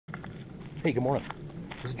Hey, good morning.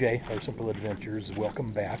 This is Jay, our Simple Adventures.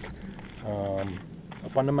 Welcome back.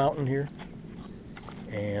 Up on the mountain here,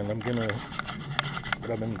 and what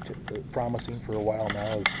I've been promising for a while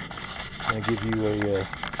now is I'm going to give you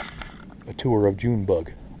a tour of Junebug,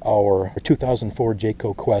 our 2004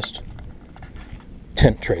 Jayco Quest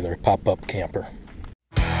tent trailer pop-up camper.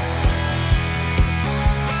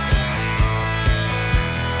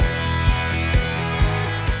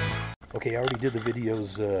 Okay, I already did the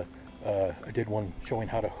videos. I did one showing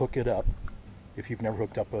how to hook it up. If you've never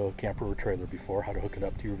hooked up a camper or trailer before, how to hook it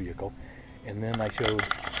up to your vehicle. And then I showed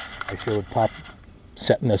Pop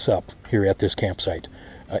setting this up here at this campsite.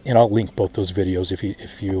 And I'll link both those videos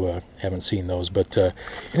if you haven't seen those. But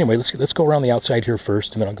anyway, let's go around the outside here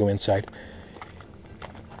first, and then I'll go inside.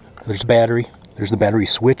 There's a battery. There's the battery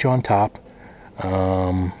switch on top.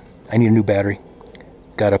 I need a new battery.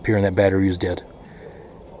 Got up here and that battery is dead.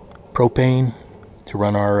 Propane to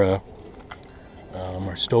run our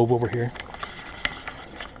stove over here.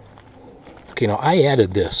 Okay, now I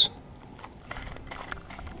added this,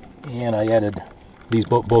 and I added these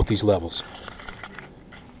both these levels.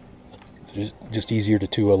 Just easier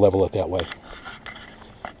to level it that way.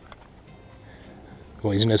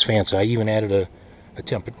 Well, isn't this fancy? I even added a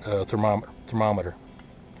thermometer.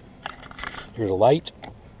 Here's a light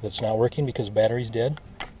that's not working because the battery's dead.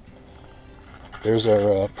 There's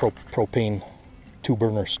our propane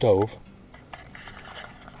 2-burner stove.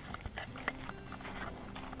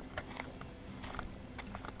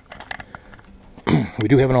 We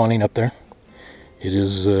do have an awning up there. It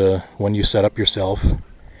is one you set up yourself,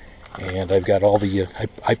 and I've got all the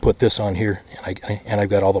I put this on here, and I've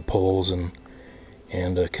got all the poles and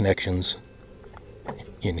connections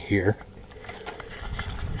in here.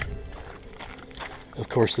 Of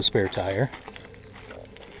course, the spare tire.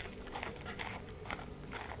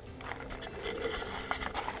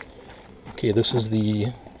 Okay, this is the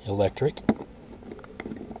electric,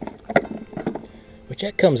 which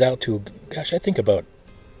that comes out to, gosh, I think about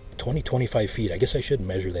 20-25 feet. I guess I should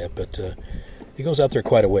measure that, but it goes out there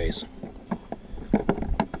quite a ways.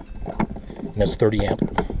 And that's 30 amp.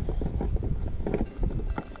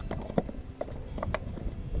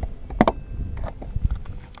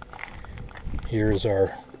 Here is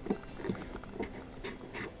our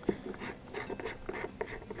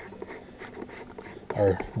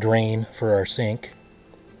drain for our sink.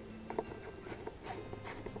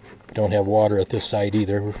 Don't have water at this side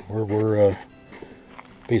either. We're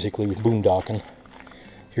basically boondocking.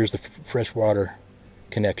 Here's the freshwater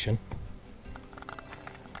connection,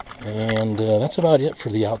 and that's about it for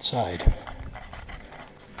the outside.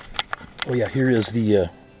 Oh yeah, here is the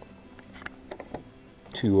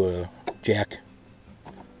to jack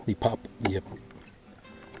the pop-up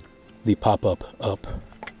up.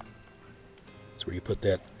 That's where you put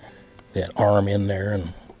that arm in there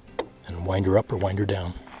and wind her up or wind her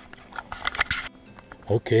down.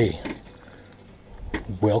 Okay,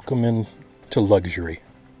 welcome into luxury.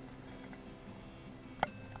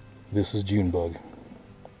 This is Junebug.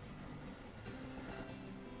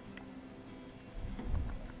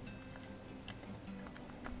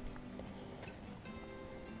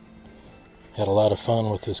 Had a lot of fun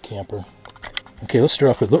with this camper. Okay, let's start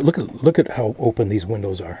off with look at how open these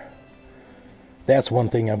windows are. That's one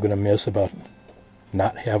thing I'm going to miss about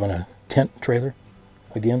not having a tent trailer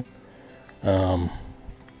again.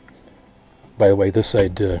 By the way, this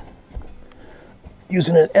side,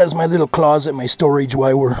 using it as my little closet, my storage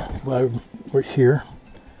while we're here.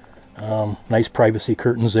 Nice privacy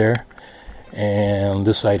curtains there, and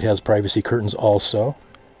this side has privacy curtains also.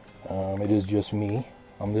 It is just me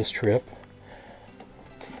on this trip.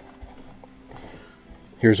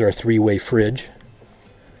 Here's our 3-way fridge.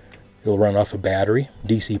 It'll run off a battery,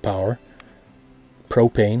 DC power,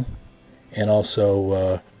 propane, and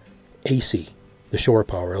also AC, the shore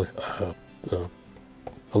power,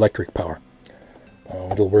 electric power.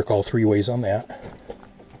 It'll work all 3 ways on that.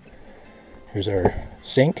 Here's our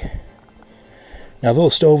sink. Now the little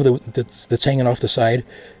stove that's hanging off the side,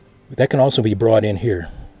 that can also be brought in here,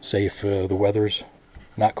 say if the weather's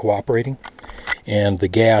not cooperating, and the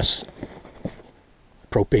gas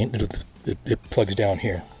propane it plugs down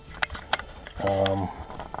here.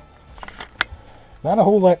 Not a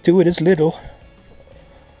whole lot to it. It's little.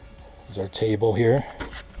 There's our table here.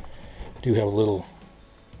 Do have a little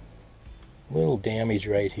damage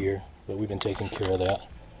right here, but we've been taking care of that.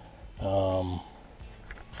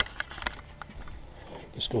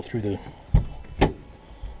 Just go through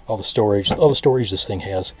all the storage this thing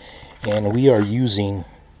has, and we are using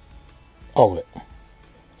all of it.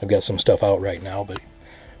 I've got some stuff out right now, but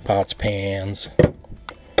pots, pans,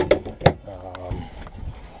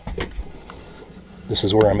 This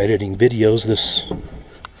is where I'm editing videos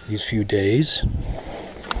these few days.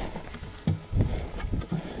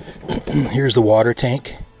 Here's the water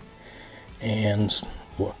tank and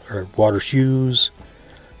water shoes.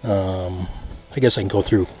 I guess I can go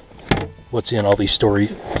through what's in all these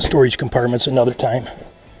storage compartments another time.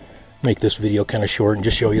 Make this video kind of short and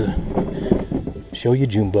just show you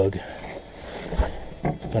June bug.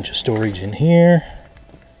 A bunch of storage in here,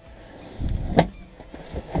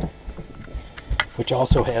 which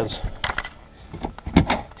also has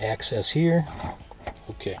access here.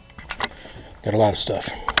 Okay, got a lot of stuff.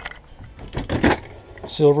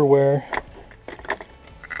 Silverware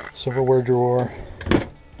drawer,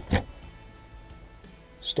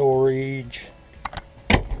 storage,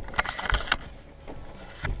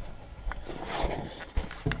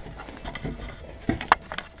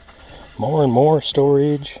 more and more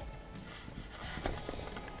storage.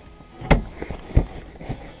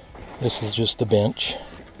 This is just the bench.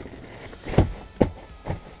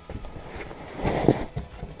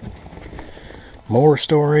 More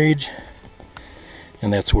storage.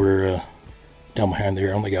 And that's where, down behind there,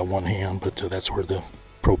 I only got one hand, but that's where the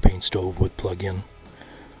propane stove would plug in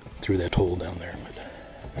through that hole down there.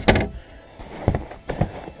 But,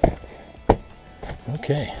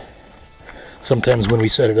 okay. Sometimes when we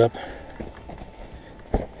set it up,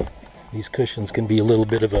 these cushions can be a little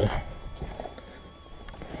bit of a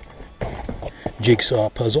jigsaw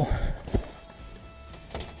puzzle.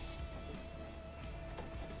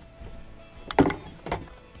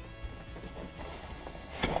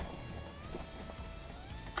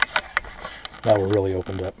 Now we're really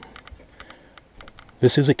opened up.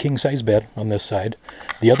 This is a king-size bed on this side.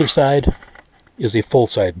 The other side is a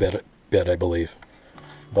full-size bed, I believe.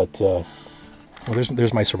 But well,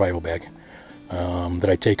 there's my survival bag that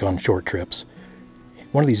I take on short trips.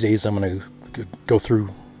 One of these days, I'm going to go through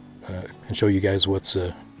and show you guys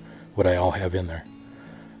what I all have in there.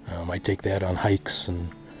 I take that on hikes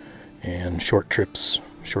and short trips,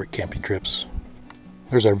 short camping trips.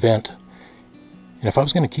 There's our vent. And if I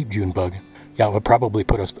was going to keep June bug, yeah, I would probably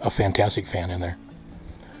put a fantastic fan in there.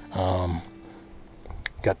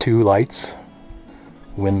 Got 2 lights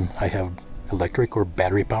when I have electric or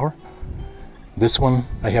battery power. This one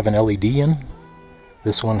I have an LED in.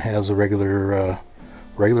 This one has a regular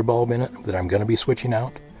bulb in it that I'm going to be switching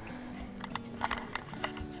out.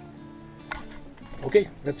 Okay,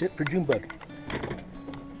 that's it for June bug.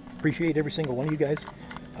 Appreciate every single one of you guys.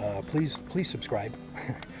 Please subscribe.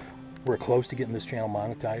 We're close to getting this channel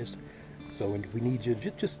monetized. So we need you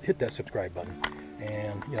to just hit that subscribe button,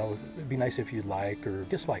 and you know, it'd be nice if you'd like or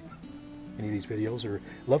dislike any of these videos, or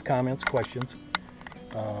love comments, questions.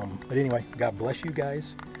 But anyway, God bless you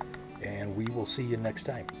guys, and we will see you next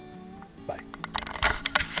time.